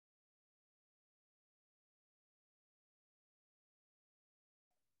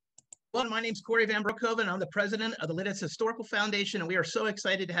Well, my name's Corey Van Broekhoven. I'm the president of the Lidditz Historical Foundation, and we are so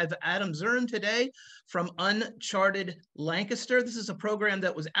excited to have Adam Zern today from Uncharted Lancaster. This is a program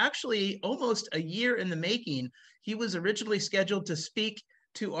that was actually almost a year in the making. He was originally scheduled to speak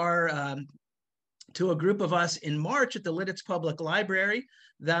to to a group of us in March at the Lidditz Public Library.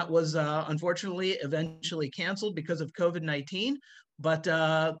 That was unfortunately eventually canceled because of COVID-19. But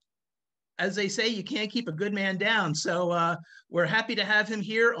as they say, you can't keep a good man down. So we're happy to have him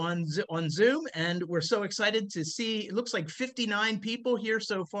here on Zoom, and we're so excited to see, it looks like 59 people here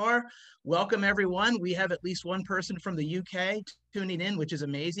so far. Welcome, everyone. We have at least one person from the UK tuning in, which is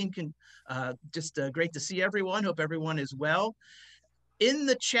amazing. Just great to see everyone. Hope everyone is well. In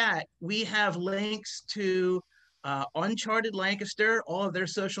the chat, we have links to Uncharted Lancaster, all of their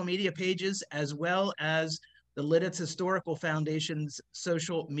social media pages, as well as the Lidditz Historical Foundation's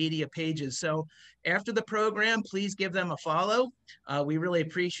social media pages. So after the program, please give them a follow. We really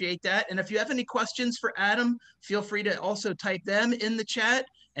appreciate that. And if you have any questions for Adam, feel free to also type them in the chat,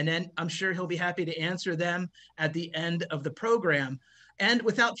 and then I'm sure he'll be happy to answer them at the end of the program. And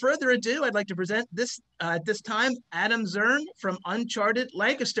without further ado, I'd like to present this time, Adam Zern from Uncharted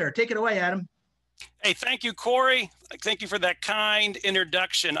Lancaster. Take it away, Adam. Hey, thank you, Corey. Thank you for that kind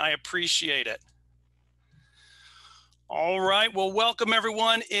introduction. I appreciate it. All right, well, welcome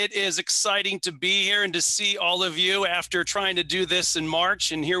everyone. It is exciting to be here and to see all of you after trying to do this in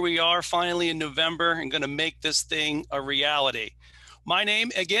March. And here we are finally in November and going to make this thing a reality. My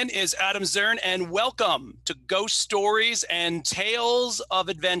name again is Adam Zern, and welcome to Ghost Stories and Tales of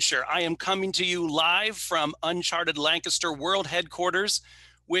Adventure. I am coming to you live from Uncharted Lancaster World Headquarters,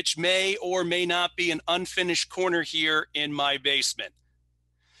 which may or may not be an unfinished corner here in my basement.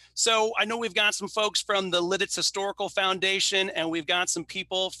 So I know we've got some folks from the Lidditz Historical Foundation, and we've got some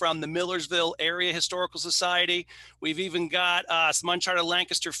people from the Millersville Area Historical Society. We've even got some Uncharted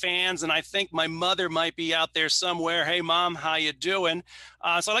Lancaster fans, and I think my mother might be out there somewhere. Hey, Mom, how you doing?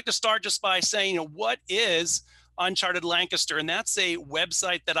 So I'd like to start just by saying, what is Uncharted Lancaster? And that's a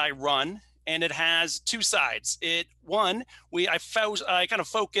website that I run, and it has two sides. I kind of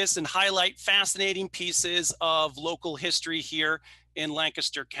focus and highlight fascinating pieces of local history here in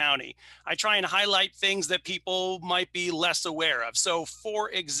Lancaster County. I try and highlight things that people might be less aware of. So for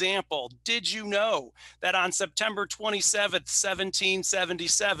example, did you know that on September 27th,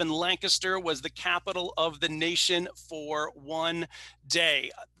 1777, Lancaster was the capital of the nation for one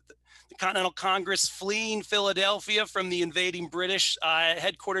day? The Continental Congress fleeing Philadelphia from the invading British,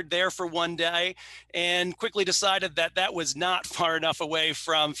 headquartered there for one day, and quickly decided that that was not far enough away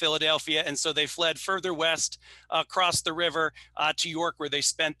from Philadelphia. And so they fled further west across the river to York, where they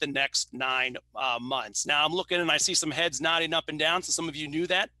spent the next 9 months. Now I'm looking and I see some heads nodding up and down. So some of you knew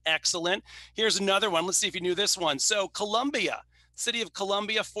that. Excellent. Here's another one. Let's see if you knew this one. So Columbia. City of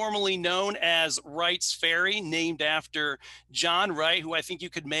Columbia, formerly known as Wright's Ferry, named after John Wright, who I think you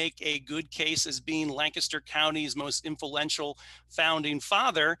could make a good case as being Lancaster County's most influential founding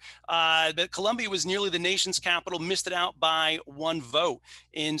father. But Columbia was nearly the nation's capital, missed it out by 1 vote.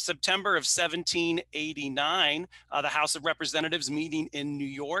 In September of 1789, the House of Representatives meeting in New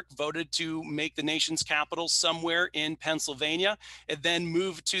York voted to make the nation's capital somewhere in Pennsylvania. It then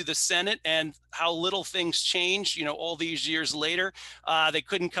moved to the Senate, and how little things changed, all these years later. They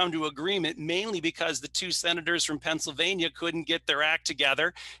couldn't come to agreement, mainly because the two senators from Pennsylvania couldn't get their act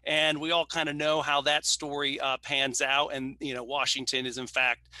together. And we all kind of know how that story pans out. And, Washington is in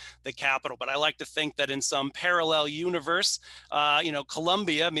fact the capital. But I like to think that in some parallel universe,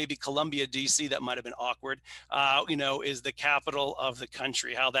 Columbia, maybe Columbia, DC, that might have been awkward, is the capital of the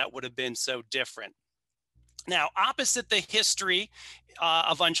country, how that would have been so different. Now, opposite the history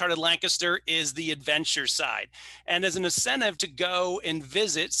of Uncharted Lancaster is the adventure side. And as an incentive to go and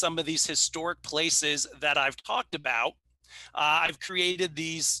visit some of these historic places that I've talked about, I've created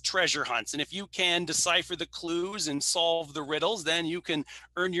these treasure hunts. And if you can decipher the clues and solve the riddles, then you can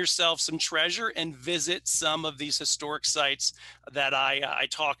earn yourself some treasure and visit some of these historic sites that I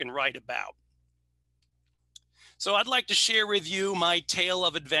talk and write about. So I'd like to share with you my tale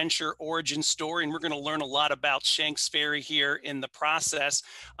of adventure origin story, and we're going to learn a lot about Shenks Ferry here in the process.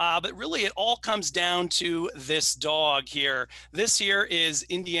 But really, it all comes down to this dog here. This here is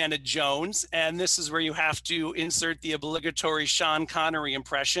Indiana Jones, and this is where you have to insert the obligatory Sean Connery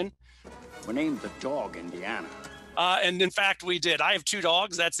impression. We named the dog Indiana. And in fact, we did. I have 2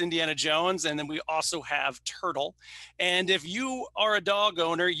 dogs. That's Indiana Jones. And then we also have Turtle. And if you are a dog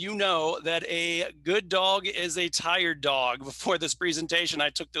owner, you know that a good dog is a tired dog. Before this presentation,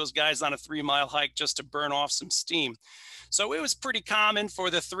 I took those guys on a 3-mile hike just to burn off some steam. So it was pretty common for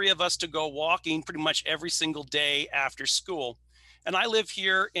the 3 of us to go walking pretty much every single day after school. And I live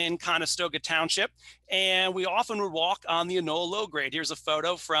here in Conestoga Township, and we often would walk on the Enola low grade. Here's a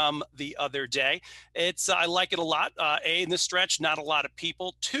photo from the other day. I like it a lot. A, in this stretch, not a lot of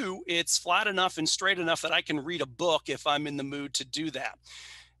people. Two, it's flat enough and straight enough that I can read a book if I'm in the mood to do that.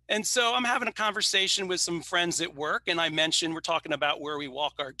 And so I'm having a conversation with some friends at work, and I mentioned we're talking about where we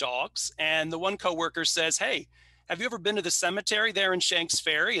walk our dogs. And the one coworker says, "Hey, have you ever been to the cemetery there in Shenks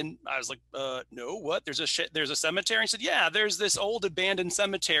Ferry?" And I was like, no, what? There's a cemetery? He said, "Yeah, there's this old abandoned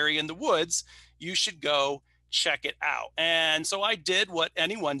cemetery in the woods. You should go check it out." And so I did what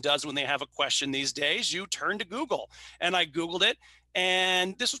anyone does when they have a question these days. You turn to Google, and I Googled it.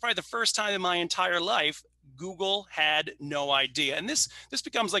 And this was probably the first time in my entire life Google had no idea. And this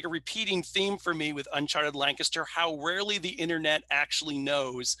becomes like a repeating theme for me with Uncharted Lancaster, how rarely the internet actually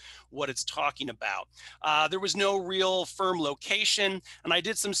knows what it's talking about. There was no real firm location, and I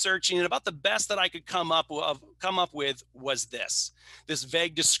did some searching, and about the best that I could come up with was this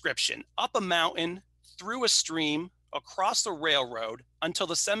vague description: up a mountain, through a stream, across the railroad, until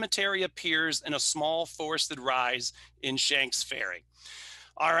the cemetery appears in a small forested rise in Shenks Ferry.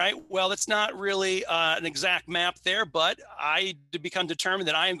 All right, well, it's not really an exact map there, but I become determined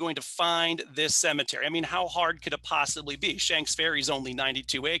that I am going to find this cemetery. I mean, how hard could it possibly be? Shenks Ferry is only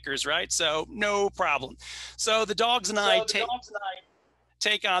 92 acres, right? So no problem. So the dogs and I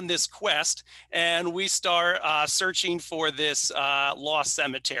take on this quest, and we start searching for this lost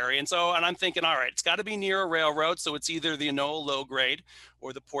cemetery. And I'm thinking, all right, it's got to be near a railroad. So it's either the Enola low grade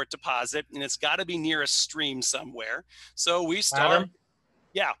or the Port Deposit, and it's got to be near a stream somewhere. So we start. Adam?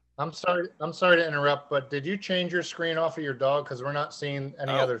 Yeah. I'm sorry to interrupt, but did you change your screen off of your dog? Because we're not seeing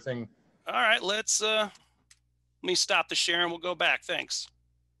any other thing. All right, let me stop the share and we'll go back. Thanks.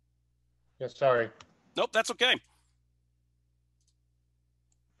 Yeah, sorry. Nope, that's okay.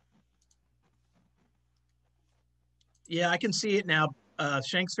 Yeah, I can see it now.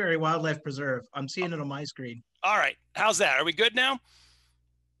 Shenks Ferry Wildlife Preserve. I'm seeing it on my screen. All right, how's that? Are we good now?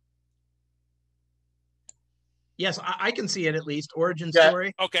 Yes, I can see it at least. Origin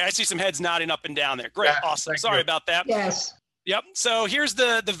story. Okay, I see some heads nodding up and down there. Great, Yeah, awesome. Sorry about that. Yes. Yep. So here's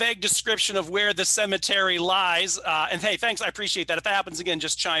the vague description of where the cemetery lies. And hey, thanks. I appreciate that. If that happens again,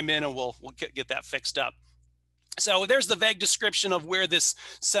 just chime in and we'll get that fixed up. So there's the vague description of where this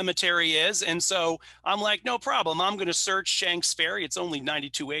cemetery is. And so I'm like, no problem. I'm going to search Shenks Ferry. It's only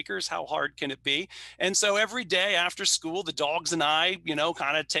 92 acres. How hard can it be? And so every day after school, the dogs and I,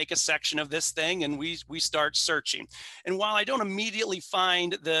 kind of take a section of this thing and we start searching. And while I don't immediately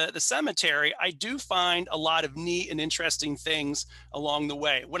find the cemetery, I do find a lot of neat and interesting things along the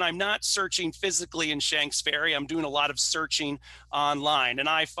way. When I'm not searching physically in Shenks Ferry, I'm doing a lot of searching online, and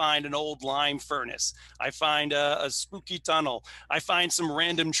I find an old lime furnace. I find a spooky tunnel. I find some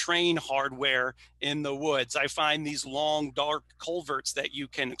random train hardware in the woods. I find these long, dark culverts that you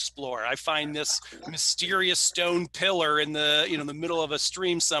can explore. I find this mysterious stone pillar in the middle of a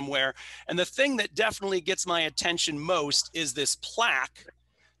stream somewhere. And the thing that definitely gets my attention most is this plaque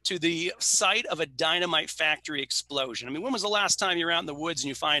to the site of a dynamite factory explosion. I mean, when was the last time you're out in the woods and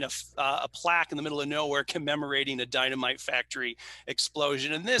you find a plaque in the middle of nowhere commemorating a dynamite factory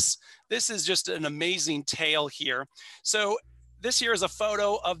explosion? And this is just an amazing tale here. So this here is a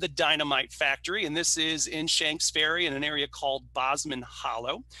photo of the dynamite factory, and this is in Shenks Ferry in an area called Bosman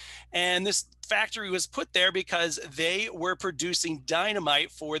Hollow. And this factory was put there because they were producing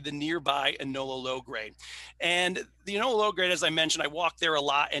dynamite for the nearby Enola low grade. And the Enola low grade, as I mentioned, I walk there a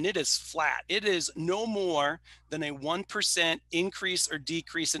lot, and it is flat. It is no more than a 1% increase or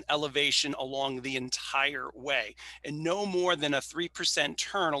decrease in elevation along the entire way, and no more than a 3%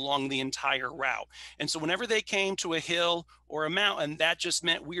 turn along the entire route. And so whenever they came to a hill or a mountain, that just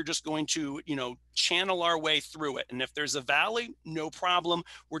meant we are just going to, channel our way through it. And if there's a valley, no problem.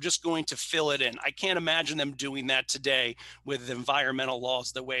 We're just going to fill it in. I can't imagine them doing that today with environmental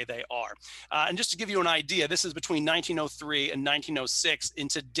laws the way they are. And just to give you an idea, this is between 1903 and 1906. In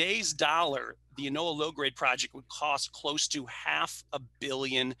today's dollar, the Enola low grade project would cost close to $500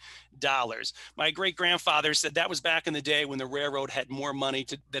 million. My great grandfather said that was back in the day when the railroad had more money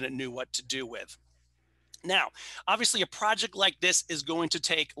than it knew what to do with. Now, obviously, a project like this is going to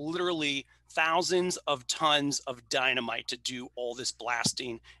take literally thousands of tons of dynamite to do all this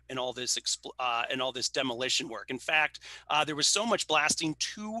blasting and all this demolition work. In fact, there was so much blasting,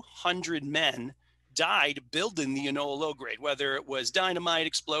 200 men died building the Enola low grade, whether it was dynamite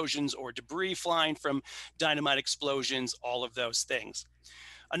explosions or debris flying from dynamite explosions, all of those things.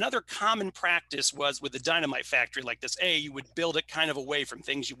 Another common practice was with a dynamite factory like this, you would build it kind of away from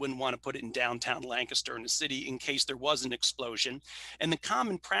things. You wouldn't want to put it in downtown Lancaster in the city in case there was an explosion. And the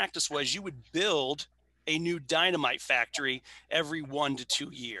common practice was you would build a new dynamite factory every 1 to 2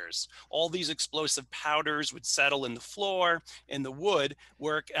 years. All these explosive powders would settle in the floor, in the wood,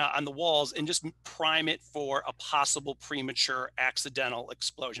 work on the walls, and just prime it for a possible premature accidental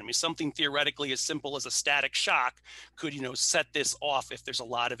explosion. I mean, something theoretically as simple as a static shock could, set this off if there's a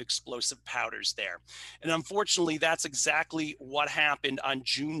lot of explosive powders there. And unfortunately, that's exactly what happened on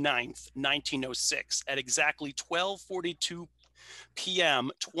June 9th, 1906. At exactly 12:42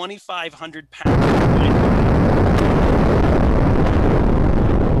 p.m., 2,500 pounds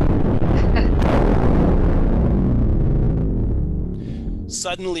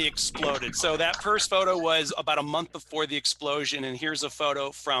suddenly exploded. So that first photo was about a month before the explosion, and here's a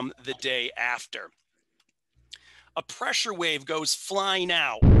photo from the day after. A pressure wave goes flying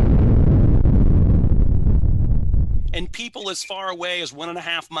out, and people as far away as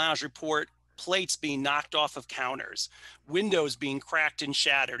 1.5 miles report plates being knocked off of counters, windows being cracked and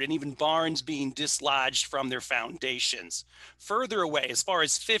shattered, and even barns being dislodged from their foundations. Further away, as far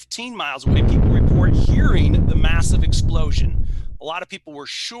as 15 miles away, people report hearing the massive explosion. A lot of people were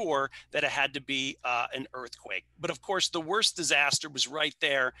sure that it had to be an earthquake. But of course, the worst disaster was right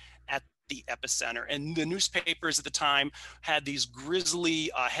there at the epicenter. And the newspapers at the time had these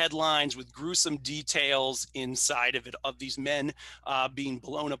grisly headlines with gruesome details inside of it, of these men being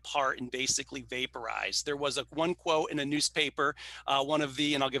blown apart and basically vaporized. There was one quote in a newspaper, one of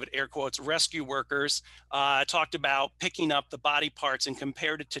the, and I'll give it air quotes, rescue workers talked about picking up the body parts and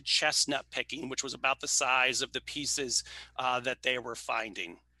compared it to chestnut picking, which was about the size of the pieces that they were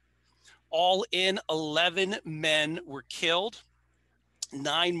finding. All in, 11 men were killed,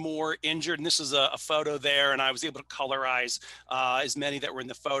 9 more injured. And this is a photo there, and I was able to colorize as many that were in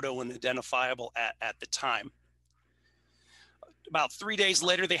the photo and identifiable at the time. About 3 days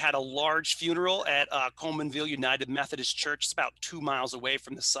later, they had a large funeral at Colemanville United Methodist Church. It's about 2 miles away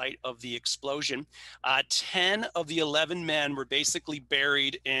from the site of the explosion. 10 of the 11 men were basically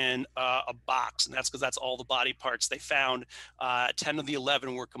buried in a box, and that's because that's all the body parts they found. 10 of the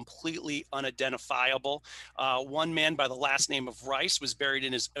 11 were completely unidentifiable. One man by the last name of Rice was buried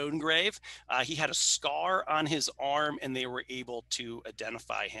in his own grave. He had a scar on his arm, and they were able to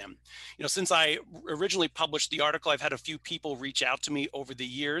identify him. Since I originally published the article, I've had a few people reach out to me over the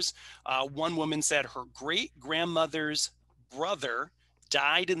years. One woman said her great-grandmother's brother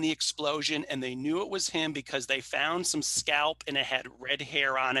died in the explosion, and they knew it was him because they found some scalp and it had red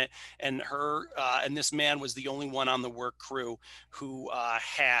hair on it. And and this man was the only one on the work crew who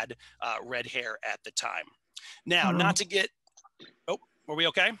had red hair at the time. Now, not to get, oh, were we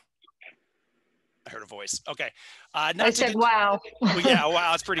okay? I heard a voice. Okay. I said, wow. Well, yeah,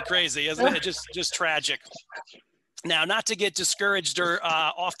 wow, it's pretty crazy, isn't it? Just tragic. Now, not to get discouraged or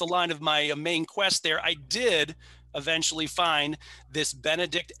off the line of my main quest there, I did eventually find this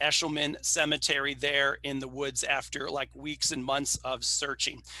Benedict Eshelman cemetery there in the woods after like weeks and months of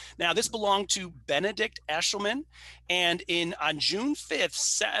searching. Now, this belonged to Benedict Eshelman, and on June 5th,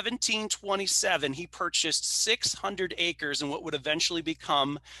 1727, he purchased 600 acres in what would eventually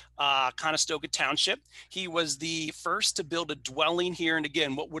become Conestoga Township. He was the first to build a dwelling here, and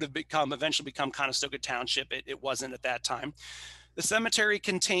again, what would have eventually become Conestoga Township. It wasn't at that time. The cemetery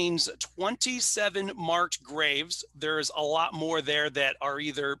contains 27 marked graves. There's a lot more there that are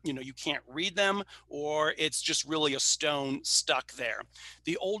either, you can't read them, or it's just really a stone stuck there.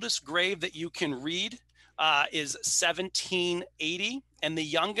 The oldest grave that you can read is 1780. And the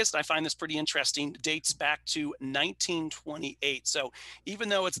youngest, I find this pretty interesting, dates back to 1928. So even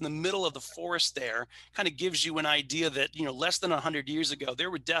though it's in the middle of the forest there, kind of gives you an idea that, less than 100 years ago,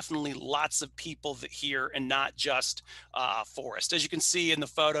 there were definitely lots of people here and not just forest. As you can see in the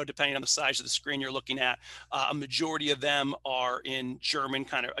photo, depending on the size of the screen you're looking at, a majority of them are in German,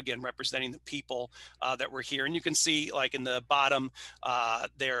 kind of, again, representing the people that were here. And you can see, like in the bottom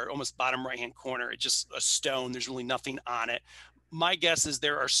there, almost bottom right-hand corner, it's just a stone. There's really nothing on it. My guess is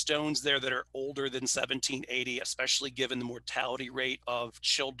there are stones there that are older than 1780, especially given the mortality rate of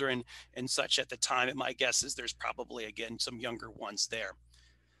children and such at the time. And my guess is there's probably, again, some younger ones there.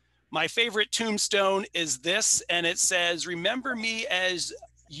 My favorite tombstone is this, and it says, "Remember me as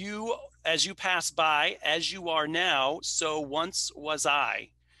you pass by, as you are now, so once was I.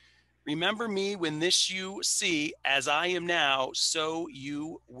 Remember me when this you see, as I am now, so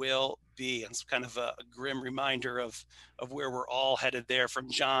you will be." And it's kind of a grim reminder of where we're all headed there,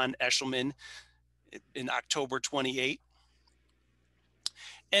 from John Eshelman in October 28.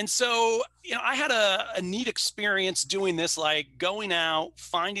 And so, I had a neat experience doing this, like going out,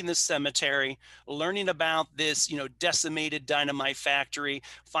 finding this cemetery, learning about this, decimated dynamite factory,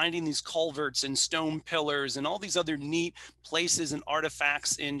 finding these culverts and stone pillars and all these other neat places and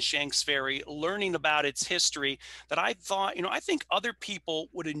artifacts in Shenks Ferry, learning about its history, that I thought, I think other people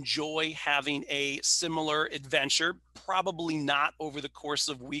would enjoy having a similar adventure, probably not over the course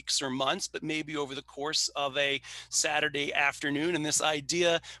of weeks or months, but maybe over the course of a Saturday afternoon. And this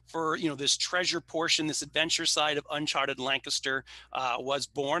idea for, this treasure portion, this adventure side of Uncharted Lancaster was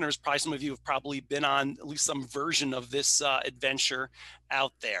born. There's probably some of you have probably been on at least some version of this adventure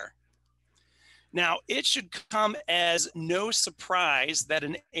out there. Now, it should come as no surprise that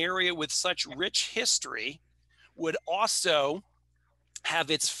an area with such rich history would also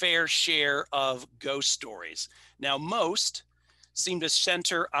have its fair share of ghost stories. Now, most seem to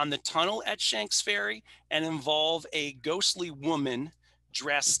center on the tunnel at Shenks Ferry and involve a ghostly woman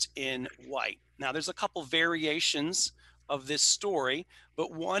dressed in white. Now, there's a couple variations of this story,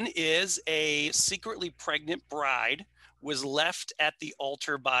 but one is a secretly pregnant bride was left at the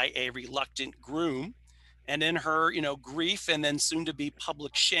altar by a reluctant groom. And in her, grief and then soon to be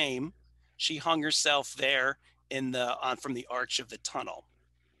public shame, she hung herself there from the arch of the tunnel.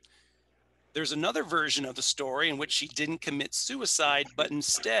 There's another version of the story in which she didn't commit suicide, but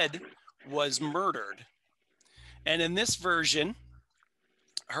instead was murdered. And in this version,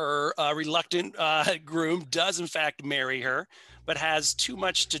 her reluctant groom does in fact marry her, but has too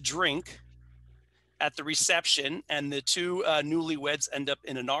much to drink at the reception, and the two newlyweds end up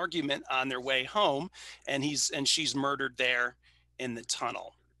in an argument on their way home, and she's murdered there in the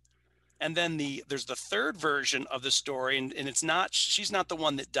tunnel. And then there's the third version of the story, and she's not the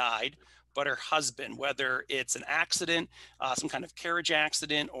one that died, but her husband, whether it's an accident, some kind of carriage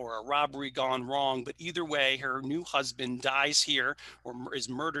accident, or a robbery gone wrong. But either way, her new husband dies here or is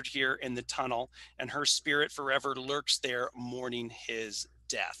murdered here in the tunnel, and her spirit forever lurks there mourning his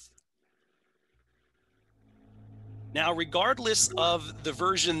death. Now, regardless of the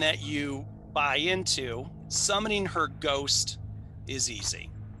version that you buy into, summoning her ghost is easy.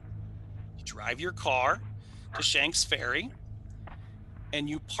 You drive your car to Shenks Ferry, and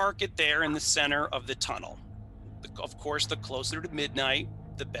you park it there in the center of the tunnel. Of course, the closer to midnight,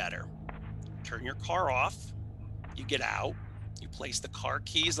 the better. Turn your car off, you get out, you place the car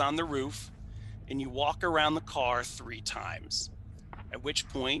keys on the roof, and you walk around the car 3 times, at which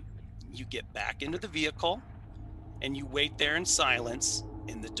point you get back into the vehicle and you wait there in silence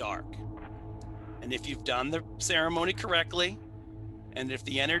in the dark. And if you've done the ceremony correctly, and if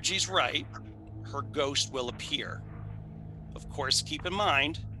the energy's right, her ghost will appear. Of course, keep in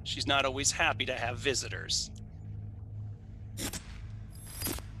mind, she's not always happy to have visitors.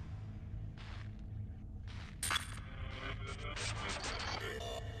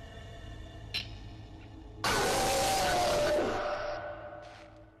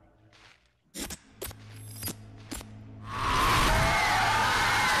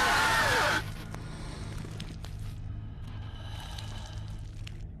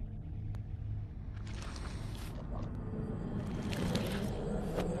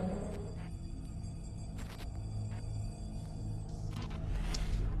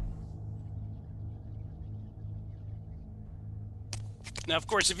 Now, of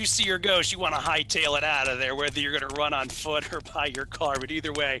course, if you see your ghost, you want to hightail it out of there, whether you're going to run on foot or by your car. But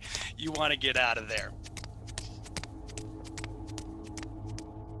either way, you want to get out of there.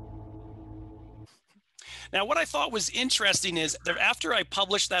 Now, what I thought was interesting is that after I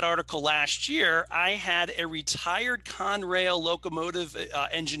published that article last year, I had a retired Conrail locomotive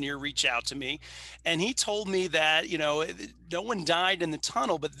engineer reach out to me, and he told me that, no one died in the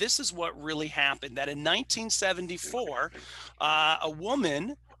tunnel, but this is what really happened, that in 1974, a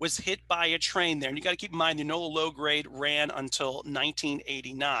woman was hit by a train there. And you got to keep in mind, the NOLA low grade ran until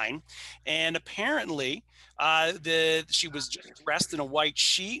 1989. And apparently, she was just dressed in a white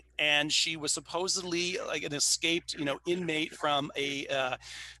sheet, and she was supposedly like an escaped, inmate from a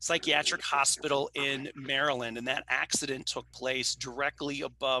psychiatric hospital in Maryland. And that accident took place directly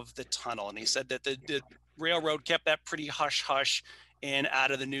above the tunnel. And he said that the railroad kept that pretty hush-hush and out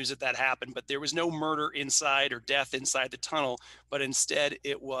of the news that happened, but there was no murder inside or death inside the tunnel, but instead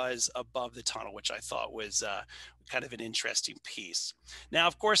it was above the tunnel, which I thought was kind of an interesting piece. Now,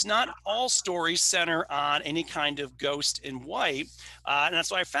 of course, not all stories center on any kind of ghost in white, and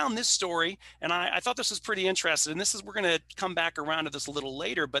that's why I found this story, and I thought this was pretty interesting. And we're going to come back around to this a little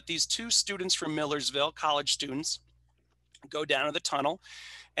later, but these 2 students from Millersville, college students, go down to the tunnel,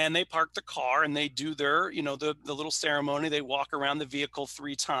 and they park the car and they do their, the little ceremony. They walk around the vehicle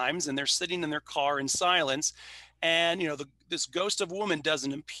 3 times, and they're sitting in their car in silence. And, this ghost of a woman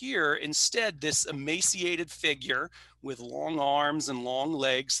doesn't appear. Instead, this emaciated figure with long arms and long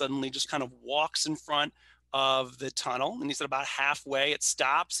legs suddenly just kind of walks in front of the tunnel. And he said about halfway it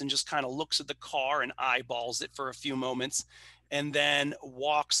stops and just kind of looks at the car and eyeballs it for a few moments and then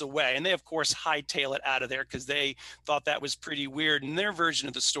walks away. And they, of course, hightail it out of there because they thought that was pretty weird. In their version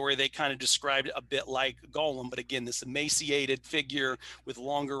of the story, they kind of described it a bit like Golem, but again, this emaciated figure with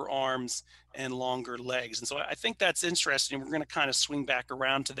longer arms and longer legs. And so I think that's interesting. We're going to kind of swing back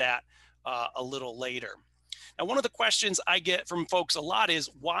around to that a little later. Now, one of the questions I get from folks a lot is,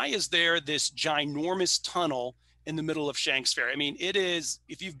 why is there this ginormous tunnel in the middle of Shenks Ferry? I mean, it is,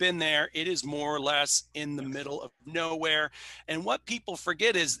 if you've been there, it is more or less in the middle of nowhere. And what people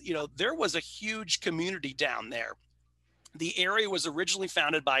forget is, you know, there was a huge community down there. The area was originally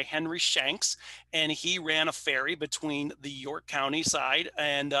founded by Henry Shenks, and he ran a ferry between the York County side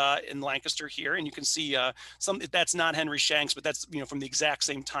and in Lancaster here. And you can see some, that's not Henry Shenks, but that's, you know, from the exact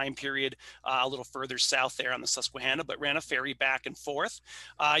same time period, a little further south there on the Susquehanna, but ran a ferry back and forth.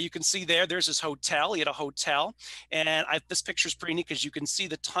 You can see there's his hotel. He had a hotel. And this picture is pretty neat because you can see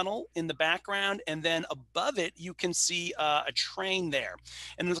the tunnel in the background, and then above it, you can see a train there.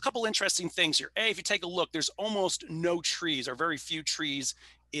 And there's a couple interesting things here. If you take a look, there's almost no trees, or very few trees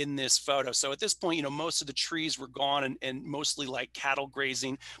in this photo. So at this point, you know, most of the trees were gone and mostly like cattle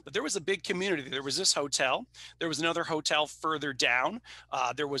grazing, but there was a big community. There was this hotel. There was another hotel further down.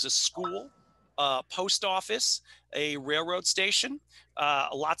 There was a school, post office, a railroad station,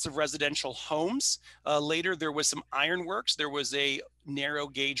 lots of residential homes. Later, there was some ironworks. There was a narrow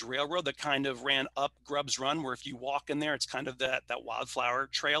gauge railroad that kind of ran up Grubbs Run, where if you walk in there, it's kind of that wildflower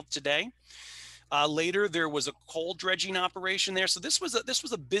trail today. Later, there was a coal dredging operation there. So this was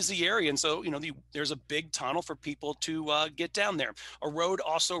a busy area. And so, you know, there's a big tunnel for people to get down there. A road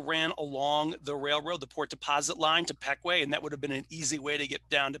also ran along the railroad, the Port Deposit line to Peckway. And that would have been an easy way to get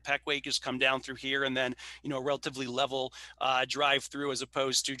down to Peckway. You just come down through here and then, you know, a relatively level drive through, as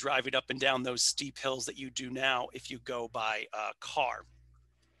opposed to driving up and down those steep hills that you do now if you go by car.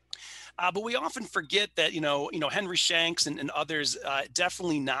 But we often forget that, you know, Henry Shenks and others,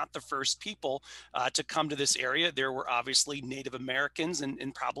 definitely not the first people to come to this area. There were obviously Native Americans,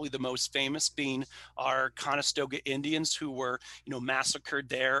 and probably the most famous being our Conestoga Indians, who were, you know, massacred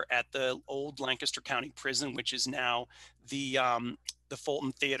there at the old Lancaster County prison, which is now the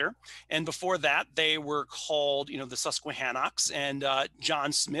Fulton Theater. And before that, they were called, you know, the Susquehannocks. And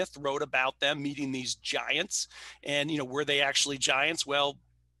John Smith wrote about them meeting these giants. And, you know, were they actually giants? Well,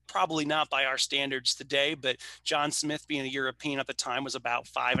 probably not by our standards today, but John Smith, being a European at the time, was about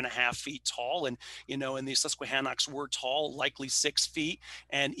 5.5 feet tall. And, you know, and the Susquehannocks were tall, likely 6 feet,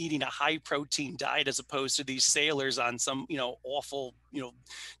 and eating a high protein diet, as opposed to these sailors on some, you know, awful, you know,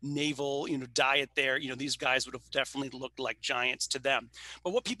 naval, you know, diet there. You know, these guys would have definitely looked like giants to them.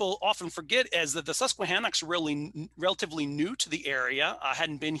 But what people often forget is that the Susquehannocks were relatively new to the area,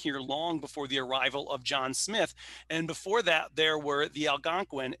 hadn't been here long before the arrival of John Smith. And before that, there were the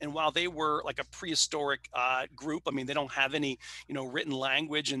Algonquin. And while they were like a prehistoric group, I mean, they don't have any, you know, written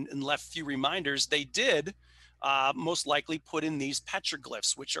language and left few reminders, they did most likely put in these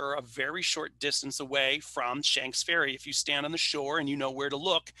petroglyphs, which are a very short distance away from Shenks Ferry. If you stand on the shore and you know where to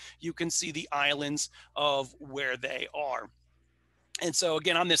look, you can see the islands of where they are. And so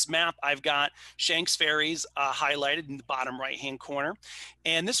again, on this map, I've got Shenks Ferries highlighted in the bottom right-hand corner.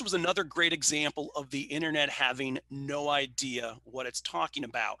 And this was another great example of the internet having no idea what it's talking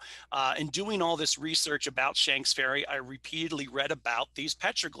about. In doing all this research about Shenks Ferry, I repeatedly read about these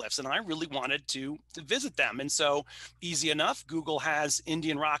petroglyphs, and I really wanted to visit them. And so easy enough, Google has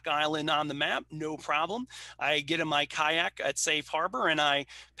Indian Rock Island on the map, no problem. I get in my kayak at Safe Harbor and I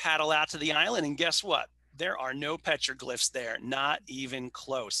paddle out to the island, and guess what? There are no petroglyphs there, not even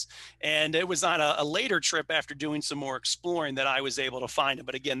close. And it was on a later trip, after doing some more exploring, that I was able to find it.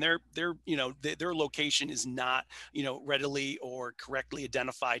 But again, their location is not, you know, readily or correctly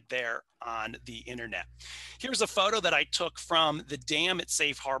identified there on the internet. Here's a photo that I took from the dam at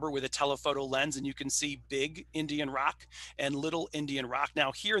Safe Harbor with a telephoto lens, and you can see big Indian Rock and little Indian Rock.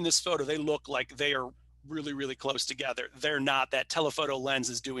 Now here in this photo, they look like they are really, really close together. They're not. That telephoto lens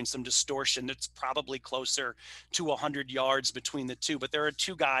is doing some distortion. It's probably closer to 100 yards between the two, but there are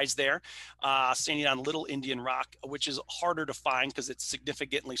two guys there standing on Little Indian Rock, which is harder to find because it's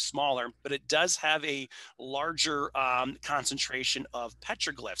significantly smaller, but it does have a larger concentration of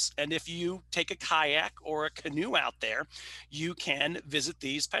petroglyphs. And if you take a kayak or a canoe out there, you can visit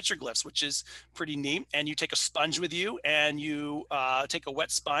these petroglyphs, which is pretty neat. And you take a sponge with you, and you take a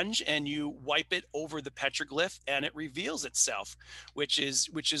wet sponge and you wipe it over the petroglyph, and it reveals itself, which is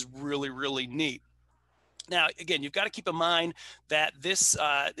really, really neat. Now, again, you've got to keep in mind that this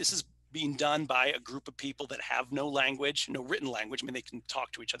is being done by a group of people that have no language, no written language. I mean, they can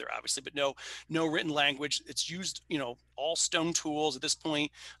talk to each other, obviously, but no written language. It's used, all stone tools at this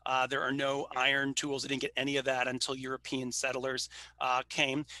point. There are no iron tools. They didn't get any of that until European settlers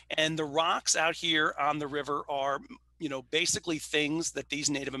came. And the rocks out here on the river are, basically things that these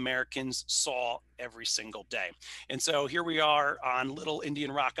Native Americans saw every single day. And so here we are on Little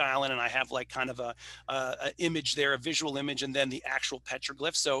Indian Rock Island, and I have like kind of a image there, a visual image, and then the actual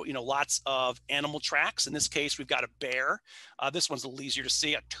petroglyph. So, lots of animal tracks. In this case, we've got a bear. This one's a little easier to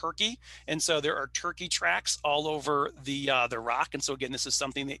see, a turkey. And so there are turkey tracks all over the rock. And so again, this is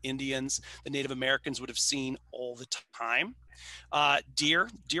something that Indians, the Native Americans, would have seen all the time. Deer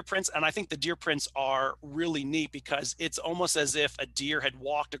prints. And I think the deer prints are really neat because it's almost as if a deer had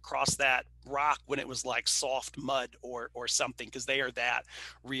walked across that rock when it was like soft mud or something, because they are that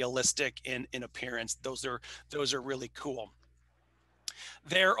realistic in appearance. Those are really cool.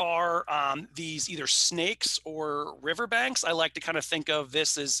 There are these either snakes or riverbanks. I like to kind of think of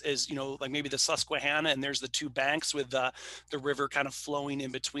this as like maybe the Susquehanna, and there's the two banks with the river kind of flowing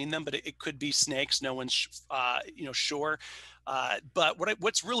in between them, but it could be snakes. No one's sure. But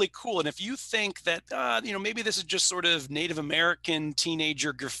what's really cool, and if you think that maybe this is just sort of Native American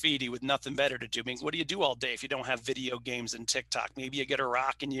teenager graffiti with nothing better to do. I mean, what do you do all day if you don't have video games and TikTok? Maybe you get a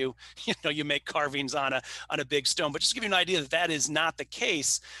rock and you make carvings on a big stone. But just to give you an idea that is not the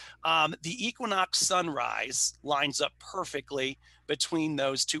case, the equinox sunrise lines up perfectly between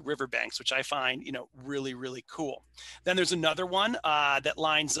those two riverbanks, which I find, really, really cool. Then there's another one that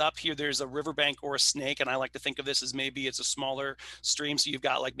lines up here. There's a riverbank or a snake, and I like to think of this as maybe it's a smaller stream. So you've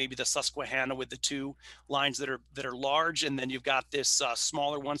got like maybe the Susquehanna with the two lines that are large, and then you've got this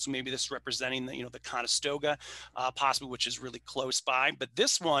smaller one. So maybe this representing the Conestoga, possibly, which is really close by. But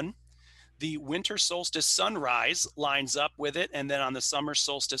this one, the winter solstice sunrise lines up with it, and then on the summer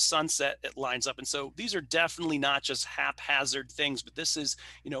solstice sunset it lines up. And so these are definitely not just haphazard things, but this is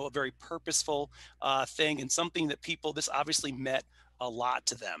a very purposeful thing, and something that this obviously meant a lot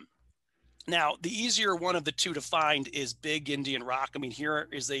to them. Now, the easier one of the two to find is Big Indian Rock. I mean, here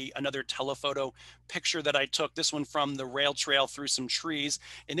is another telephoto picture that I took, this one from the rail trail through some trees,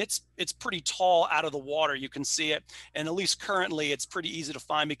 and it's pretty tall out of the water. You can see it, and at least currently it's pretty easy to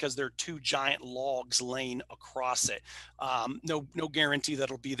find because there are two giant logs laying across it. No guarantee that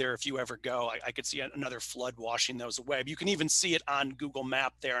it'll be there if you ever go. I could see another flood washing those away. But you can even see it on Google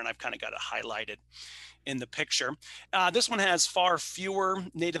Map there, and I've kind of got it highlighted in the picture. This one has far fewer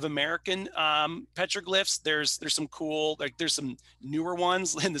Native American petroglyphs. There's some cool, there's some newer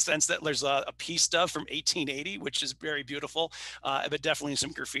ones in the sense that there's a peace dove from 1880, which is very beautiful, but definitely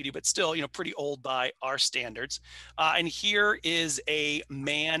some graffiti, but still, pretty old by our standards. And here is a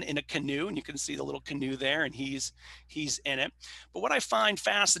man in a canoe, and you can see the little canoe there, and he's in it. But what I find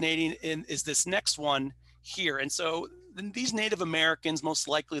fascinating is this next one here. And so these Native Americans, most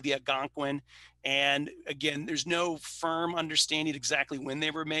likely the Algonquin, and again, there's no firm understanding exactly when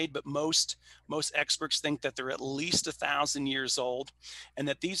they were made, but most experts think that they're at least 1,000 years old, and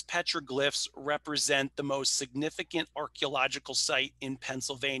that these petroglyphs represent the most significant archaeological site in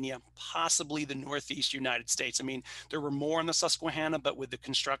Pennsylvania, possibly the Northeast United States. I mean, there were more on the Susquehanna, but with the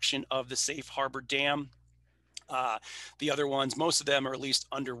construction of the Safe Harbor Dam, the other ones, most of them are at least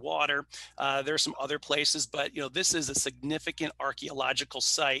underwater. There are some other places, but this is a significant archaeological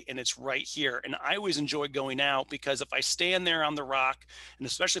site, and it's right here. And I always enjoy going out because if I stand there on the rock, and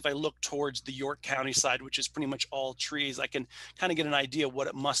especially if I look towards the York County side, which is pretty much all trees, I can kind of get an idea of what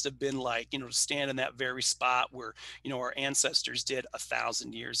it must have been like, to stand in that very spot where, our ancestors did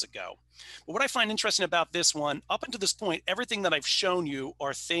 1,000 years ago. But what I find interesting about this one, up until this point, everything that I've shown you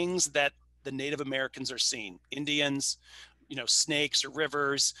are things that the Native Americans are seeing: Indians, snakes or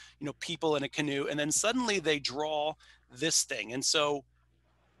rivers, people in a canoe, and then suddenly they draw this thing. And so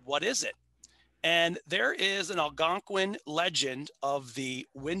what is it? And there is an Algonquin legend of the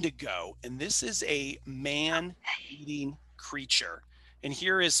Wendigo, and this is a man-eating creature. And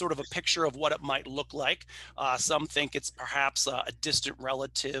here is sort of a picture of what it might look like. Some think it's perhaps a distant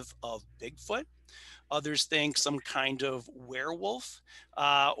relative of Bigfoot. Others think some kind of werewolf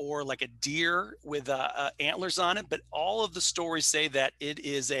or like a deer with antlers on it. But all of the stories say that it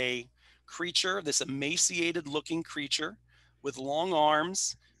is a creature, this emaciated looking creature with long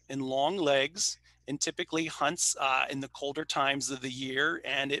arms and long legs, and typically hunts in the colder times of the year.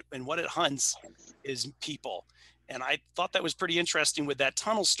 And what it hunts is people. And I thought that was pretty interesting with that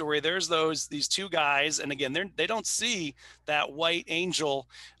tunnel story. There's these two guys, and again, they don't see that white angel.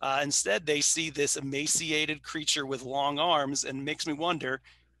 Instead, they see this emaciated creature with long arms, and makes me wonder,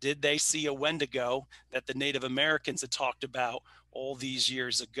 did they see a Wendigo that the Native Americans had talked about all these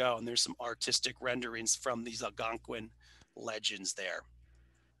years ago. And there's some artistic renderings from these Algonquin legends there.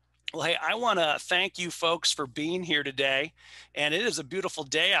 Well, hey, I want to thank you folks for being here today. And it is a beautiful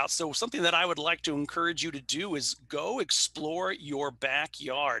day out. So something that I would like to encourage you to do is go explore your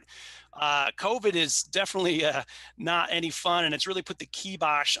backyard. COVID is definitely not any fun, and it's really put the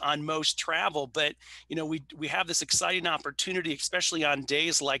kibosh on most travel. But, you know, we have this exciting opportunity, especially on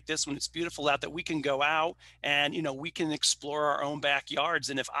days like this when it's beautiful out, that we can go out and, you know, we can explore our own backyards.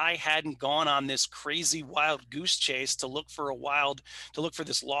 And if I hadn't gone on this crazy wild goose chase to look for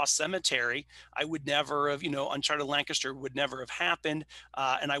this lost cemetery, I would never have, you know, Uncharted Lancaster would never have happened.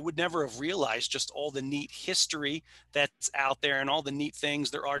 And I would never have realized just all the neat history that's out there and all the neat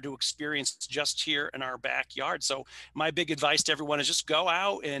things there are to experience just here in our backyard. So my big advice to everyone is just go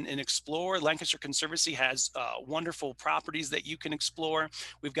out and explore. Lancaster Conservancy has wonderful properties that you can explore.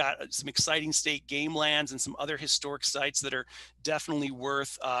 We've got some exciting state game lands and some other historic sites that are definitely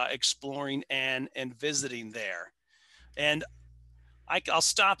worth exploring and visiting there. And I'll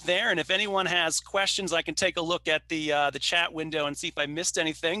stop there. And if anyone has questions, I can take a look at the chat window and see if I missed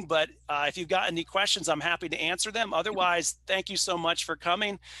anything. But if you've got any questions, I'm happy to answer them. Otherwise, thank you so much for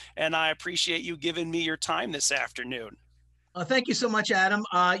coming. And I appreciate you giving me your time this afternoon. Thank you so much, Adam.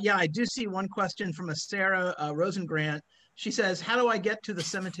 Yeah, I do see one question from a Sarah Rosengrant. She says, how do I get to the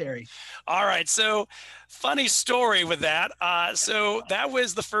cemetery? All right. So funny story with that. So that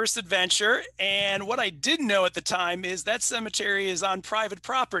was the first adventure. And what I didn't know at the time is that cemetery is on private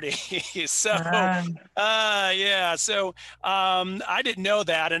property. So, yeah. So I didn't know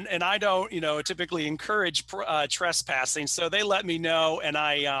that. And I don't, you know, typically encourage trespassing. So they let me know, and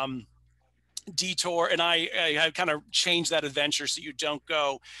I detour, and I kind of changed that adventure so you don't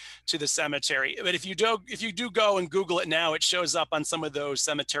go to the cemetery. But if you do go and Google it now, it shows up on some of those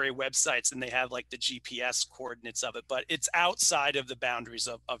cemetery websites, and they have like the GPS coordinates of it. But it's outside of the boundaries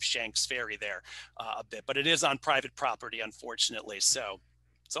of Shenks Ferry there a bit. But it is on private property, unfortunately. So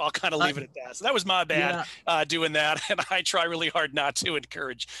I'll kind of leave it at that. So that was my bad doing that, and I try really hard not to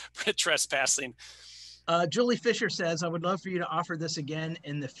encourage trespassing. Julie Fisher says, I would love for you to offer this again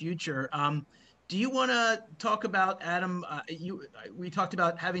in the future. Do you want to talk about, Adam, we talked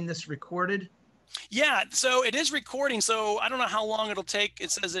about having this recorded? Yeah, so it is recording. So I don't know how long it'll take.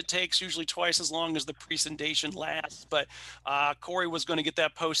 It says it takes usually twice as long as the presentation lasts. But Corey was going to get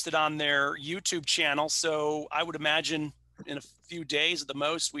that posted on their YouTube channel. So I would imagine in a few days at the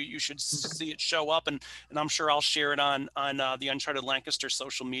most, you should see it show up. And I'm sure I'll share it on the Uncharted Lancaster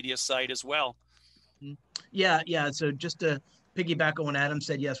social media site as well. Yeah. So just to piggyback on what Adam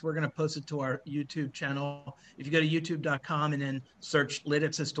said, yes, we're going to post it to our YouTube channel. If you go to youtube.com and then search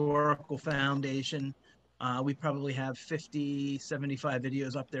Lidditz Historical Foundation, we probably have 50, 75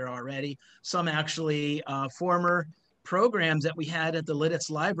 videos up there already. Some actually former programs that we had at the Lidditz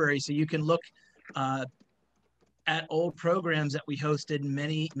Library. So you can look at old programs that we hosted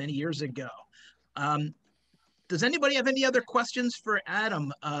many, many years ago. Does anybody have any other questions for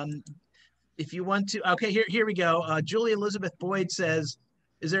Adam? If you want to, okay, here we go. Julie Elizabeth Boyd says,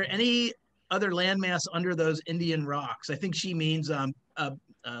 is there any other landmass under those Indian rocks? I think she means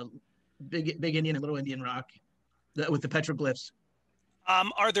big Indian and little Indian rock with the petroglyphs.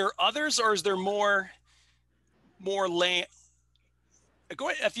 Are there others, or is there more land? Go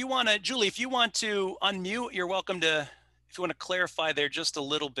ahead, if you want to, Julie, if you want to unmute, you're welcome to, if you want to clarify there just a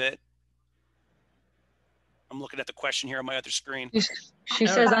little bit. I'm looking at the question here on my other screen. She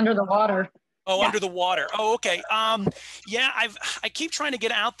says under the water. Oh, yeah. Under the water. Oh, okay. Yeah, I keep trying to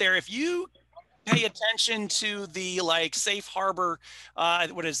get out there. If you pay attention to the like Safe Harbor,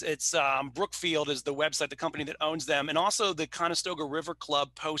 Brookfield is the website, the company that owns them, and also the Conestoga River Club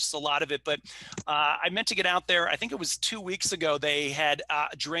posts a lot of it. But I meant to get out there. I think it was 2 weeks ago. They had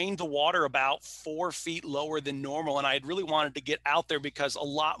drained the water about 4 feet lower than normal, and I had really wanted to get out there because a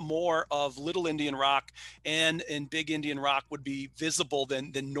lot more of Little Indian Rock and Big Indian Rock would be visible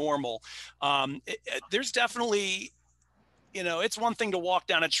than normal. There's definitely, you know, it's one thing to walk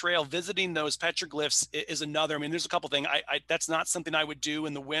down a trail. Visiting those petroglyphs is another. I mean, there's a couple things. That's not something I would do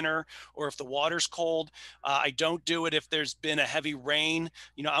in the winter or if the water's cold. I don't do it if there's been a heavy rain.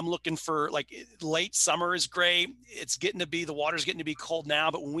 You know, I'm looking for, like, late summer is great. The water's getting to be cold now,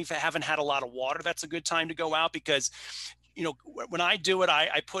 but when we haven't had a lot of water, that's a good time to go out because, you know, when I do it,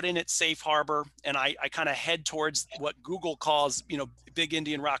 I put in at Safe Harbor, and I kind of head towards what Google calls, you know, Big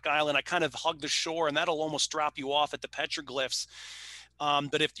Indian Rock Island. I kind of hug the shore, and that'll almost drop you off at the petroglyphs.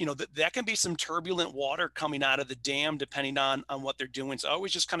 But if, that can be some turbulent water coming out of the dam, depending on what they're doing. So I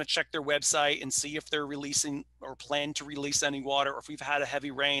always just kind of check their website and see if they're releasing or plan to release any water, or if we've had a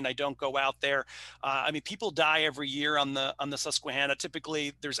heavy rain. I don't go out there. I mean, people die every year on the Susquehanna.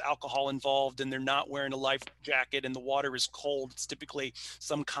 Typically there's alcohol involved and they're not wearing a life jacket and the water is cold. It's typically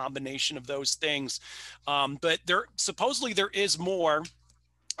some combination of those things. But supposedly there is more.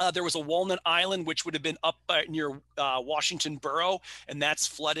 There was a Walnut Island, which would have been up near Washington Borough, and that's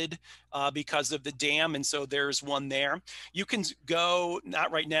flooded because of the dam. And so there's one there. You can go,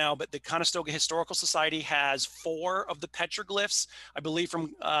 not right now, but the Conestoga Historical Society has 4 of the petroglyphs, I believe,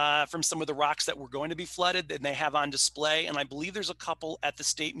 from some of the rocks that were going to be flooded, and they have on display. And I believe there's a couple at the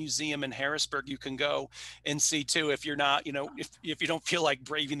State Museum in Harrisburg you can go and see too, if you're not, if you don't feel like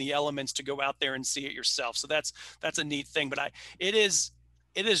braving the elements, to go out there and see it yourself. So that's a neat thing. But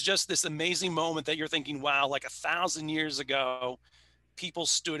it is just this amazing moment that you're thinking, wow, like 1,000 years ago, people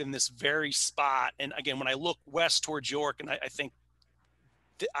stood in this very spot. And again, when I look west towards York, and I think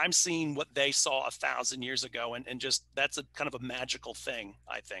I'm seeing what they saw 1,000 years ago. And just, that's a kind of a magical thing,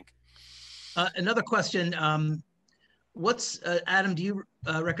 I think. Another question. Adam, do you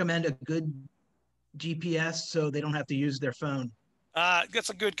recommend a good GPS so they don't have to use their phone? That's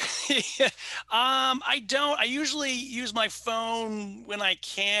a good, I don't, I usually use my phone when I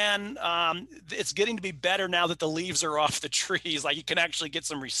can. It's getting to be better now that the leaves are off the trees. Like, you can actually get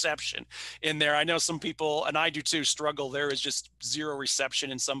some reception in there. I know some people, and I do too, struggle. There is just zero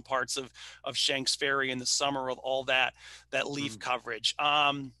reception in some parts of Shenks Ferry in the summer with all that leaf coverage.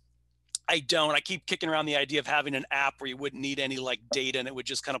 I keep kicking around the idea of having an app where you wouldn't need any like data, and it would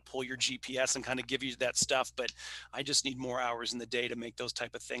just kind of pull your GPS and kind of give you that stuff. But I just need more hours in the day to make those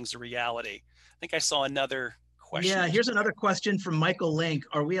type of things a reality. I think I saw another question. Yeah, here's another question from Michael Link.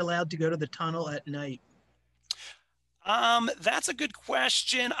 Are we allowed to go to the tunnel at night? That's a good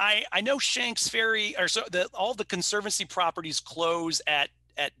question. I know Shenks Ferry, all the Conservancy properties close at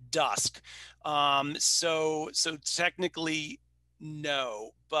dusk. So technically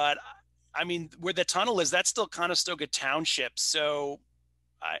no, but I mean, where the tunnel is, that's still Conestoga Township. So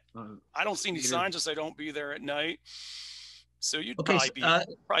I don't see any signs that say don't be there at night. So you'd probably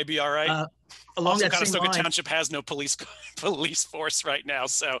be all right. Along also, that Conestoga same line, Township has no police force right now,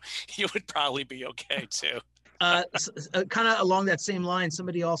 so you would probably be okay too. kind of along that same line,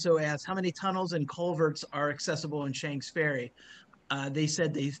 somebody also asked how many tunnels and culverts are accessible in Shenks Ferry. They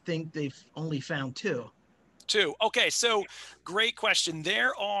said they think they've only found 2. 2. Okay, so great question.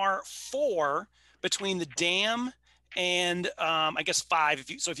 There are 4 between the dam and I guess 5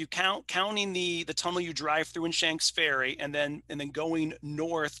 if you counting the tunnel you drive through in Shenks Ferry, and then going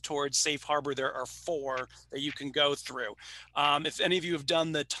north towards Safe Harbor, there are 4 that you can go through. If any of you have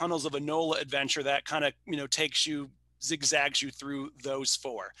done the Tunnels of Enola adventure, that kind of zigzags you through those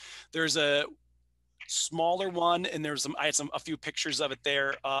 4. There's a smaller one, and I had a few pictures of it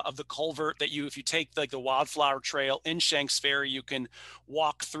there, of the culvert that if you take like the Wildflower Trail in Shenks Ferry, you can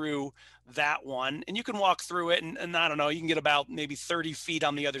walk through that one, and you can walk through it, and I don't know, you can get about maybe 30 feet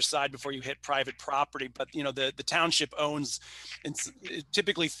on the other side before you hit private property. But the township owns, it's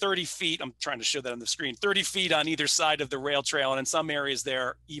typically 30 feet. I'm trying to show that on the screen, 30 feet on either side of the rail trail, and in some areas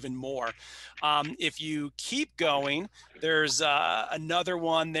there even more. If you keep going, there's another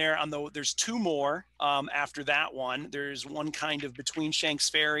one there there's 2 more after that one. There's one kind of between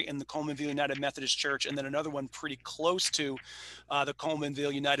Shenks Ferry and the Colemanville United Methodist Church, and then another one pretty close to the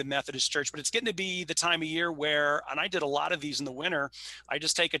Colemanville United Methodist Church. But it's getting to be the time of year where, and I did a lot of these in the winter, I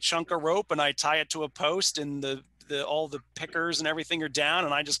just take a chunk of rope and I tie it to a post, and all the pickers and everything are down,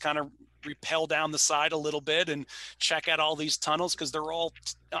 and I just kind of rappel down the side a little bit and check out all these tunnels, because they're all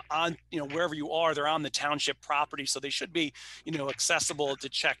on, wherever you are, they're on the township property, so they should be, accessible to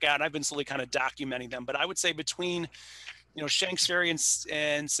check out. And I've been slowly kind of documenting them, but I would say between, Shenks Ferry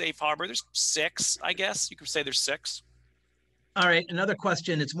and Safe Harbor, there's 6, I guess you could say there's 6. All right, another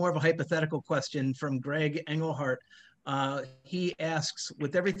question. It's more of a hypothetical question from Greg Engelhart. He asks,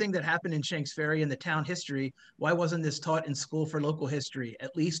 with everything that happened in Shenks Ferry and the town history, why wasn't this taught in school for local history,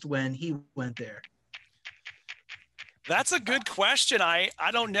 at least when he went there? That's a good question. I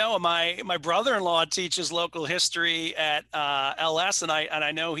don't know. My brother-in-law teaches local history at LS, and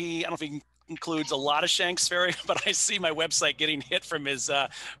I know I don't know if he includes a lot of Shenks Ferry, but I see my website getting hit from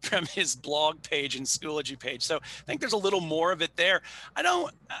his blog page and Schoology page. So I think there's a little more of it there. I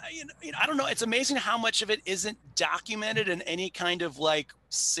don't know. It's amazing how much of it isn't documented in any kind of like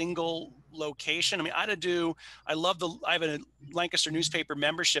single location. I mean, I have a Lancaster newspaper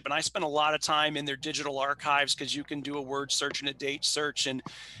membership, and I spend a lot of time in their digital archives because you can do a word search and a date search and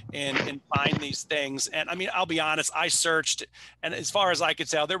find these things. And I mean, I'll be honest, I searched, and as far as I could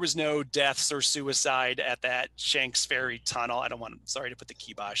tell, there was no deaths or suicide at that Shenks Ferry tunnel. Sorry to put the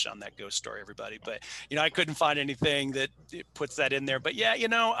kibosh on that ghost story, everybody, but I couldn't find anything that puts that in there. But yeah,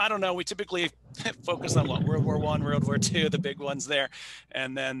 I don't know. We typically focus on World War I, World War II, the big ones there,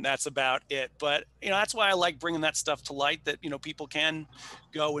 and then that's about it. But that's why I like bringing that stuff to light, that people can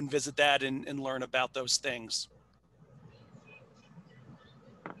go and visit that and learn about those things.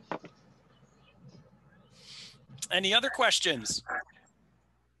 Any other questions?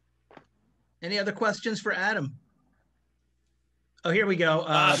 Any other questions for Adam? Oh, here we go.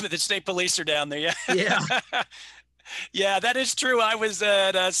 The state police are down there. Yeah. Yeah. Yeah, that is true. I was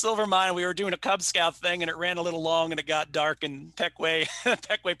at Silver Mine. We were doing a Cub Scout thing, and it ran a little long, and it got dark, and Peckway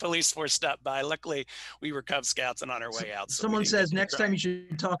Police Force stopped by. Luckily, we were Cub Scouts and on our way out. So someone says next time you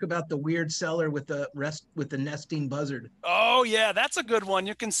should talk about the weird cellar with the nesting buzzard. Oh yeah, that's a good one.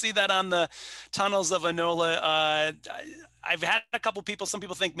 You can see that on the tunnels of Enola. I've had a couple people, some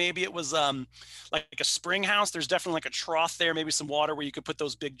people think maybe it was like a spring house. There's definitely like a trough there, maybe some water where you could put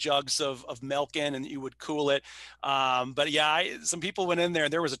those big jugs of milk in and you would cool it. But yeah, some people went in there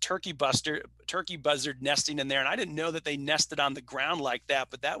and there was a turkey buzzard nesting in there. And I didn't know that they nested on the ground like that,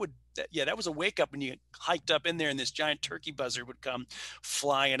 but that was a wake up when you hiked up in there and this giant turkey buzzard would come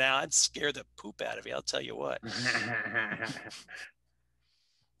flying out. It'd scare the poop out of you, I'll tell you what.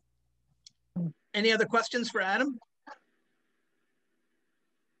 Any other questions for Adam?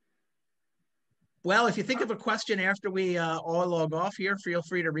 Well, if you think of a question after we all log off here, feel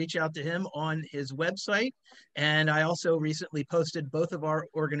free to reach out to him on his website. And I also recently posted both of our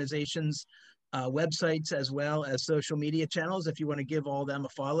organizations' websites as well as social media channels. If you want to give all them a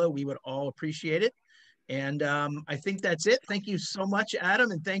follow, we would all appreciate it. And I think that's it. Thank you so much,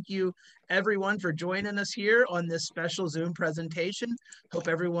 Adam. And thank you, everyone, for joining us here on this special Zoom presentation. Hope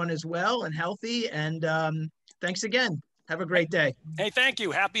everyone is well and healthy. And thanks again. Have a great day. Hey, thank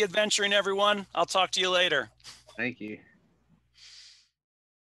you. Happy adventuring, everyone. I'll talk to you later. Thank you.